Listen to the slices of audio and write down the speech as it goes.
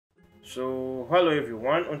So hello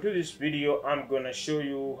everyone, onto this video I'm gonna show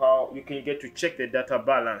you how you can get to check the data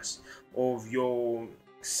balance of your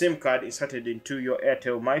SIM card inserted into your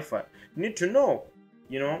Airtel Mifi. You need to know,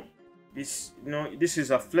 this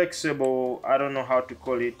is a flexible, I don't know how to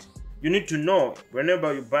call it. You need to know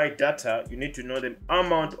whenever you buy data, you need to know the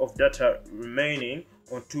amount of data remaining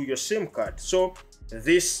onto your SIM card. So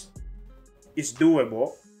this is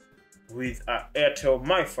doable. With Airtel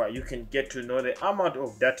Mifi, you can get to know the amount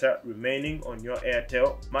of data remaining on your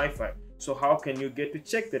Airtel Mifi. So how can you get to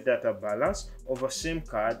check the data balance of a SIM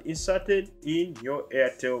card inserted in your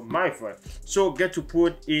Airtel Mifi? So get to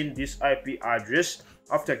put in this IP address.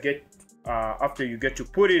 After you get to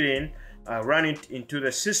put it in, run it into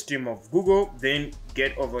the system of Google. Then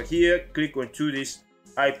get over here, click onto this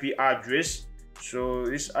IP address. So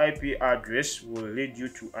this IP address will lead you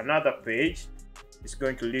to another page. It's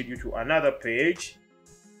going to lead you to another page,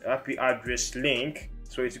 IP address link.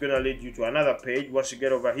 So it's going to lead you to another page. Once you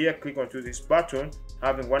get over here, click onto this button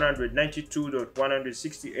having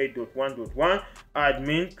 192.168.1.1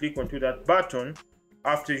 admin. Click onto that button.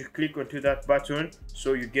 After you click onto that button,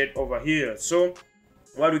 so you get over here. So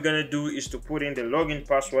what we're going to do is to put in the login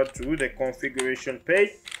password to the configuration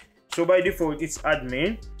page. So by default it's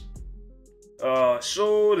admin.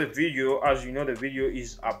 So the video, as you know, the video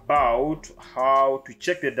is about how to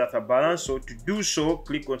check the data balance. So to do so,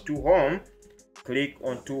 click onto home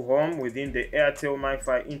within the Airtel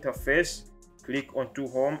Mifi interface. Click onto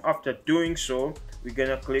home. After doing so, we're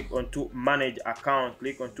gonna click onto manage account.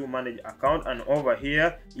 Click onto manage account, and over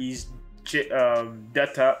here is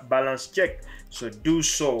data balance check. So do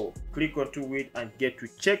so, click onto it and get to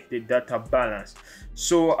check the data balance.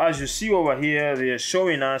 So as you see over here, they're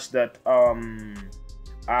showing us that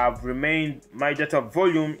my data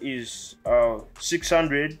volume is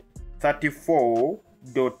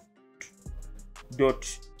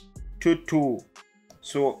 634.22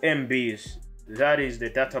 so MBs. That is the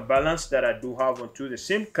data balance that I do have onto the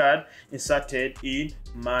SIM card inserted in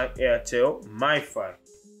my Airtel Mifi.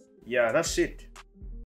 Yeah, that's it.